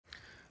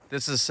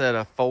This is a set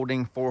of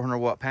folding 400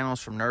 watt panels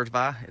from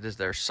NURZVIY. It is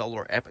their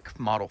Solar Epoch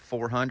Model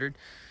 400.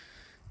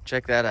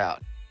 Check that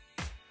out.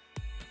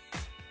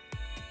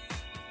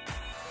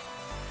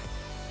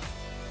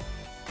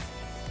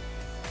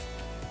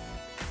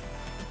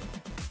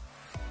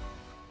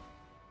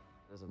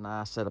 There's a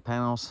nice set of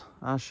panels.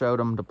 I showed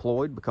them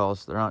deployed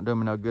because they're not doing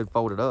me no good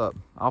folded up.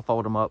 I'll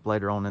fold them up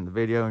later on in the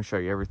video and show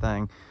you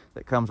everything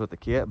that comes with the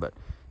kit, but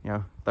you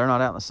know, if they're not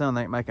out in the sun,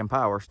 they ain't making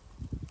power.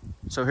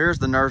 So here's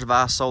the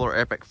NURZVIY Solar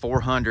Epoch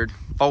 400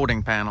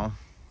 folding panel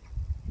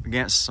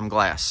against some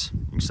glass.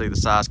 You can see the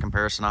size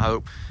comparison, I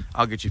hope.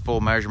 I'll get you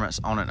full measurements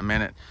on it in a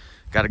minute.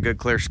 Got a good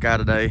clear sky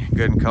today,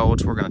 good and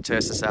cold, so we're gonna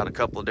test this out a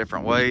couple of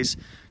different ways.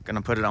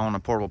 Gonna put it on a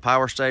portable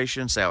power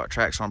station, see how it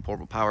tracks on a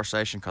portable power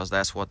station, because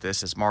that's what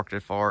this is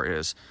marketed for,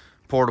 is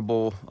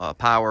portable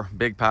power,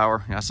 big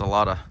power. That's a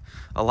lot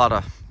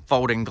of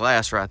folding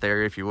glass right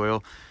there, if you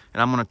will.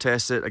 And I'm going to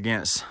test it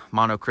against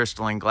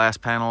monocrystalline glass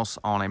panels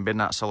on a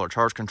midnight solar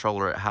charge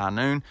controller at high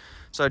noon.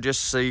 So just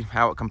see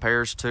how it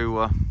compares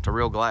to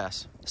real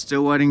glass.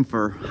 Still waiting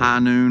for high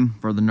noon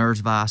for the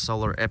NURZVIY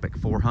Solar Epoch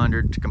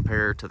 400 to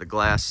compare to the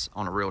glass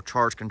on a real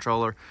charge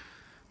controller.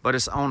 But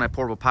it's on a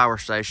portable power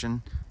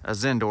station, a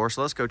Zendor.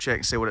 So let's go check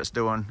and see what it's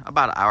doing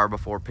about an hour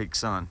before peak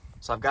sun.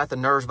 So I've got the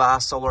NURZVIY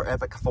Solar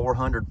Epoch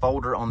 400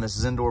 folder on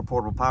this Zendor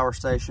portable power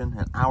station.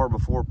 An hour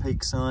before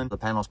peak sun, the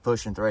panel's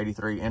pushing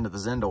 383 into the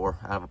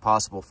Zendor out of a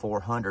possible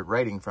 400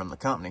 rating from the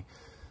company.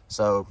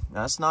 So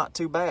that's not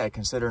too bad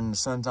considering the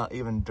sun's not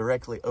even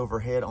directly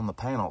overhead on the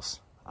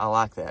panels. I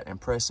like that,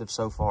 impressive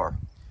so far.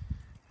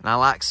 And I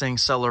like seeing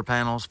solar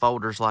panels,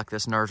 folders like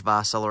this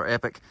NURZVIY Solar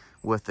Epoch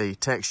with the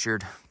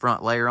textured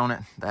front layer on it.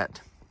 That,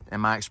 in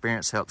my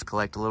experience, helps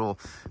collect a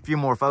few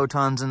more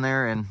photons in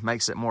there and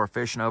makes it more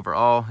efficient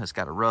overall. It's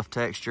got a rough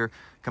texture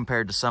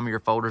compared to some of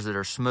your folders that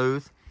are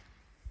smooth.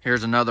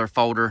 Here's another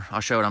folder. I'll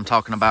show what I'm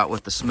talking about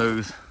with the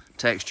smooth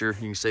texture.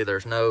 You can see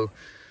there's no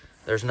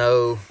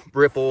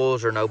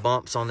ripples or no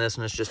bumps on this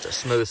one. It's just a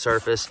smooth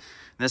surface.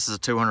 And this is a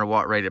 200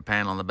 watt rated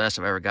panel, and the best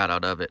I've ever got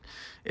out of it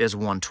is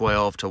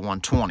 112 to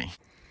 120.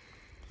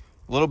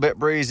 A little bit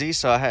breezy,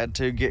 so I had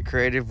to get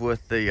creative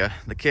with the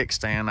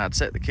kickstand. I'd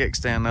set the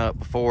kickstand up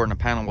before and the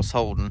panel was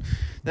holding.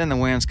 Then the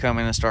winds come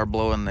in and start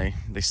blowing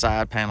the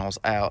side panels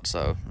out.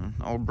 So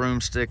old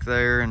broomstick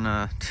there and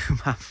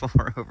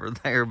 2x4 over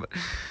there, but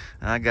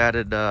I got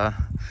it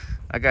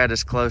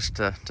as close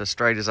to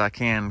straight as I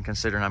can,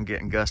 considering I'm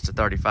getting gusts to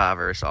 35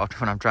 very often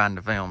when I'm trying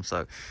to film.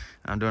 So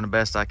I'm doing the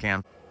best I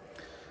can.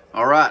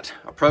 All right,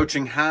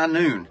 approaching high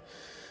noon.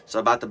 So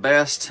about the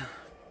best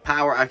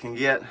power I can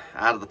get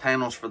out of the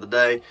panels for the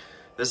day.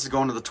 This is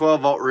going to the 12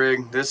 volt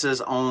rig. This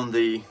is on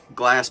the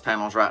glass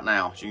panels right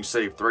now. As you can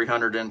see,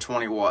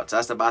 320 watts.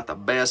 That's about the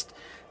best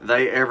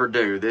they ever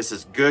do. This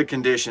is good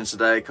conditions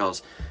today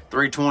because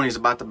 320 is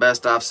about the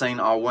best I've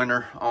seen all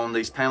winter on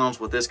these panels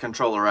with this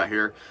controller right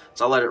here.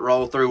 So I'll let it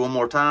roll through one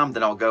more time,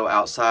 then I'll go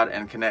outside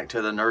and connect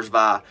to the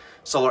NURZVIY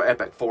Solar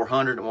Epoch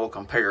 400 and we'll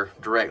compare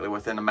directly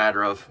within a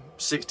matter of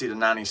 60 to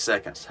 90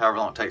 seconds, however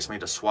long it takes me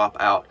to swap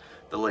out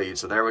the lead.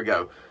 So there we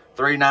go.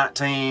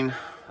 319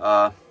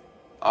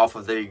 off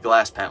of the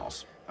glass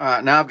panels. All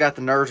right, now I've got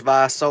the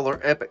NURZVIY Solar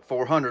Epoch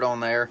 400 on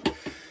there.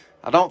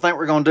 I don't think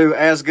we're going to do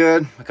as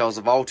good because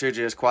the voltage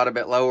is quite a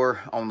bit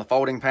lower on the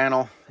folding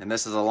panel, and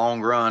this is a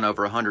long run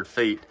over 100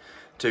 feet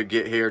to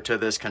get here to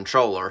this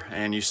controller.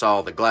 And you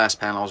saw the glass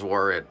panels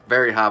were at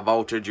very high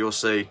voltage. You'll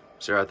see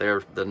right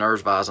there, the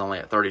NURZVIY is only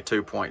at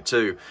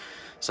 32.2.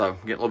 So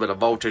get a little bit of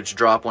voltage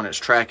drop when it's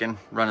tracking,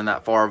 running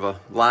that far of a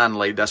line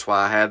lead. That's why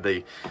I had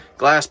the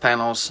glass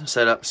panels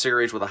set up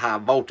series with a high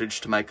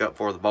voltage to make up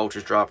for the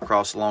voltage drop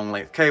across the long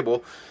length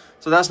cable.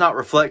 So that's not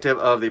reflective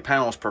of the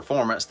panel's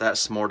performance.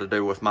 That's more to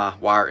do with my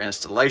wire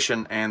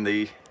installation and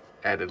the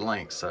added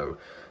length. So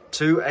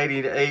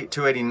 288,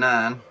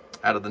 289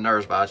 out of the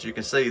NURZVIY. So you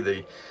can see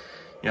the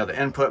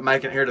input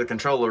making it here to the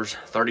controllers,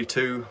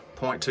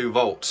 32.2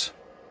 volts.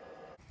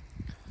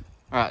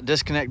 All right,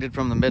 disconnected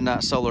from the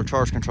midnight solar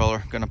charge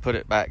controller. Gonna put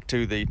it back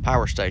to the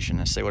power station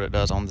and see what it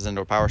does on the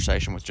Zendor power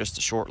station with just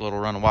a short little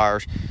run of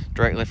wires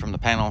directly from the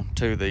panel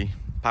to the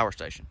power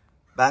station.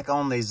 Back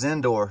on the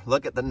Zendor,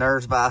 look at the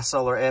NURZVIY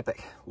Solar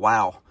Epoch.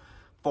 Wow,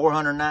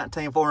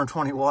 419,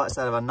 420 watts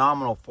out of a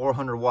nominal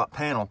 400 watt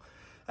panel,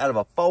 out of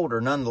a folder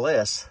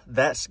nonetheless.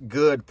 That's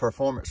good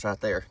performance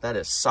right there. That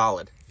is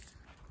solid.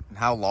 And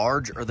how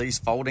large are these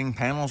folding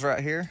panels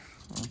right here?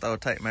 I'll throw a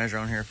tape measure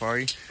on here for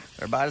you.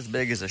 They're about as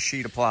big as a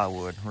sheet of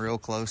plywood, real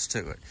close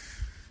to it.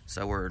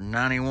 So we're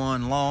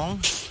 91 long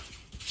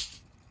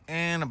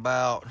and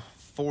about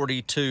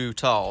 42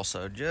 tall,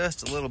 so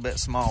just a little bit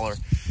smaller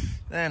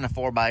than a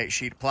 4x8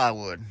 sheet of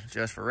plywood,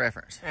 just for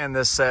reference. And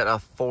this set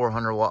of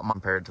 400 watt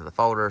compared to the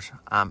folders,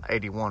 I'm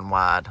 81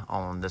 wide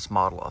on this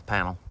model of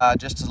panel.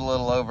 Just a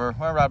little over,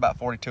 well, right about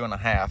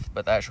 42.5,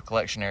 but the actual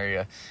collection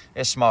area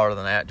is smaller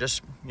than that.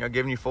 Just,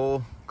 giving you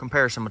full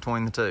comparison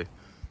between the two.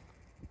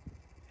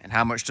 And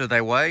how much do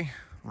they weigh?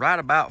 right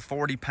about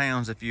 40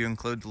 pounds if you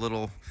include the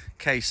little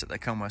case that they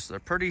come with. So they're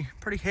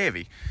pretty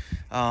heavy,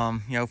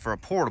 you know, for a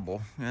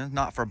portable, you know,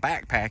 not for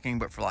backpacking,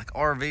 but for like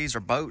RVs or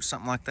boats,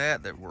 something like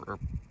that, or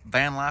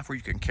van life, where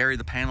you can carry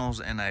the panels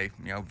in a,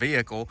 you know,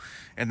 vehicle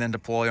and then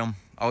deploy them.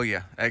 Oh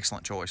yeah,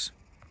 excellent choice.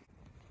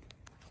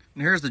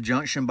 And here's the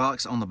junction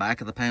box on the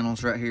back of the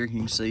panels right here. You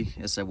can see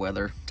it's a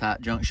weather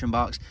tight junction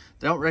box.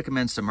 They don't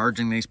recommend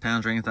submerging these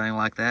panels or anything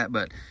like that,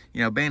 but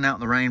you know, being out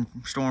in the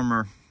rainstorm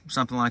or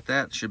something like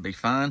that should be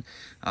fine.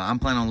 I'm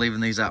planning on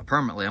leaving these out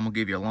permanently. I'm gonna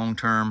give you a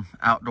long-term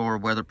outdoor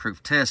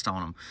weatherproof test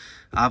on them.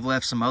 I've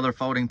left some other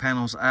folding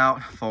panels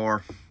out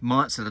for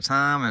months at a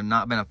time and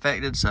not been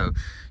affected, so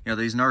you know,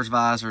 these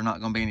NURZVIYs are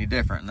not gonna be any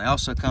different. And they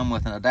also come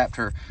with an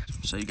adapter.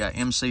 So you got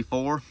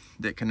MC4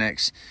 that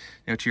connects,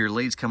 you know, to your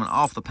leads coming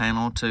off the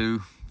panel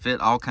to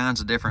fit all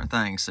kinds of different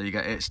things. So you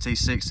got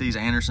XT60s,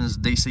 Andersons,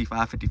 DC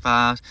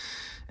 555s,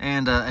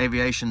 and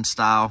aviation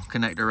style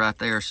connector right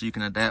there, so you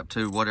can adapt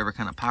to whatever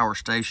kind of power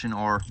station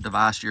or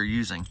device you're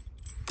using.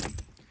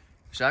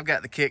 So I've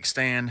got the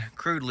kickstand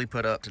crudely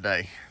put up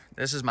today.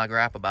 This is my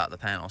gripe about the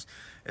panels.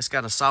 It's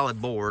got a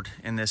solid board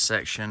in this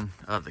section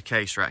of the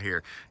case right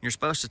here. You're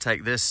supposed to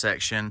take this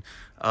section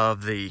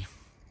of the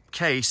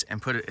case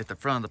and put it at the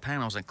front of the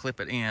panels and clip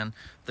it in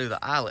through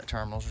the eyelet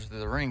terminals or through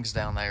the rings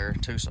down there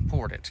to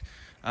support it.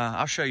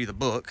 I'll show you the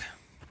book.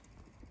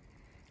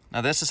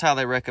 Now this is how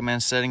they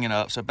recommend setting it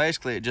up. So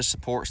basically it just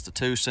supports the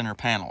two center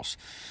panels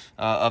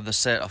of the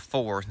set of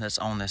 4 that's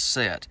on this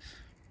set.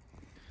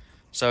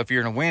 So if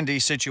you're in a windy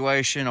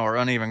situation or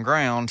uneven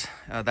ground,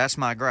 that's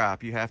my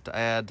gripe. You have to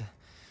add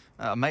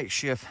a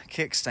makeshift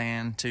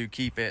kickstand to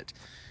keep it,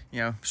 you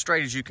know,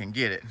 straight as you can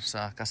get it. So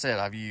like I said,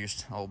 I've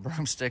used an old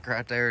broomstick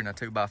right there and a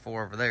 2x4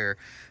 over there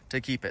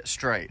to keep it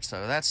straight.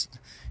 So that's,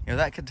 you know,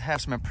 that could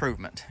have some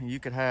improvement. You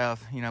could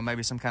have, you know,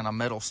 maybe some kind of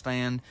metal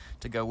stand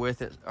to go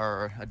with it,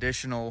 or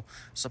additional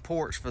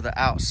supports for the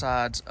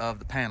outsides of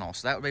the panel.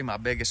 So that would be my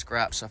biggest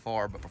gripe so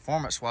far. But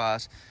performance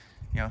wise,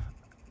 you know,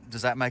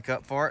 does that make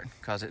up for it?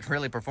 Because it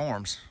really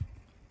performs.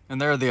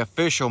 And there are the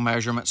official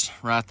measurements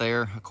right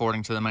there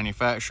according to the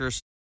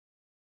manufacturers.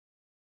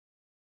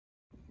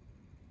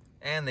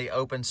 And the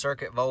open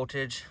circuit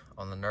voltage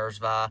on the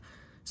NURZVIY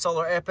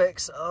solar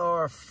Epochs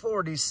are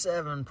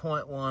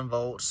 47.1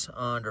 volts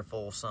under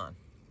full sun.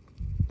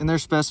 And their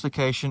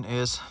specification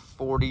is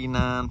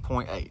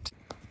 49.8.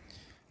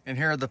 And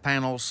here are the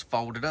panels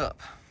folded up.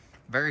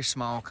 Very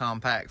small,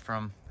 compact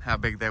from how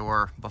big they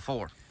were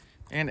before.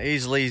 And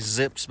easily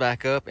zips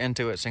back up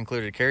into its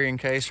included carrying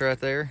case right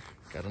there.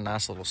 Got a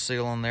nice little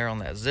seal on there on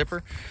that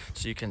zipper,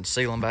 so you can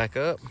seal them back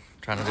up. I'm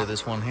trying to do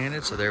this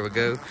one-handed, so there we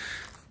go.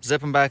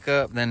 Zip them back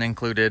up, then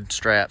included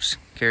straps,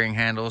 carrying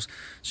handles,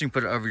 so you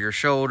can put it over your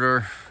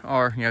shoulder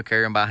or, you know,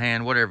 carry them by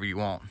hand, whatever you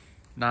want.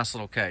 Nice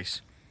little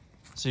case.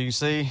 So you can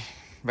see,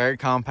 very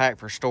compact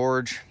for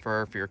storage,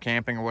 for if you're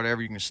camping or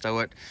whatever. You can stow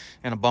it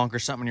in a bunk or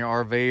something in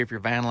your RV. If you're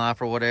van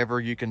life or whatever,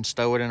 you can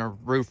stow it in a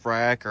roof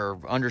rack or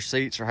under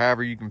seats or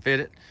however you can fit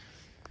it.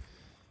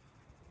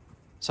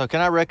 So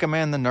can I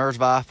recommend the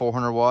NURZVIY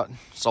 400 watt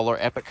solar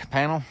Epoch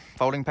panel,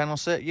 folding panel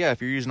set? Yeah,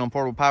 if you're using on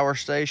portable power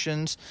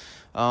stations,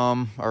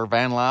 or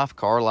van life,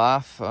 car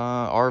life,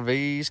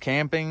 RVs,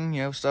 camping,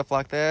 you know, stuff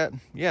like that.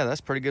 Yeah,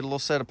 that's a pretty good little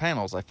set of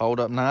panels. They fold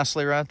up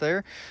nicely right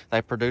there.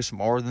 They produce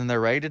more than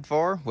they're rated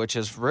for, which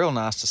is real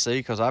nice to see,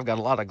 because I've got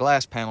a lot of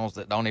glass panels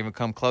that don't even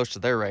come close to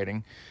their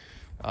rating.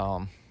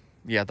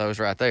 Yeah, those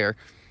right there.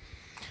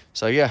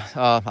 So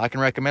yeah, I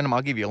can recommend them.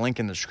 I'll give you a link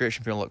in the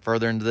description if you want to look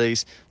further into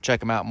these. Check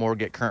them out more,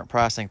 get current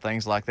pricing,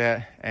 things like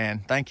that.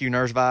 And thank you,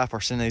 NURZVIY,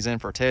 for sending these in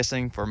for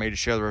testing, for me to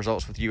share the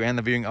results with you and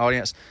the viewing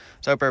audience.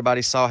 So I hope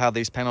everybody saw how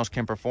these panels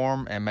can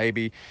perform, and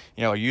maybe,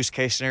 you know, a use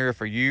case scenario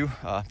for you.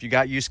 If you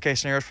got use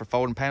case scenarios for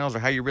folding panels or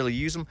how you really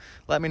use them,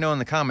 let me know in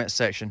the comments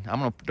section. I'm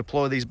going to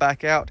deploy these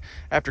back out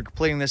after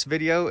completing this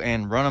video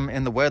and run them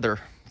in the weather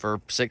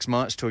for 6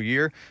 months to a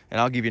year, and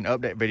I'll give you an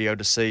update video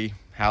to see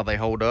how they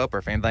hold up or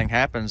if anything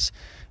happens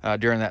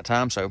during that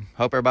time. So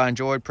hope everybody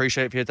enjoyed.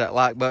 Appreciate if you hit that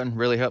like button.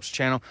 Really helps the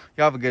channel.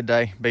 Y'all have a good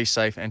day. Be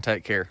safe and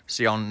take care.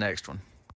 See you on the next one.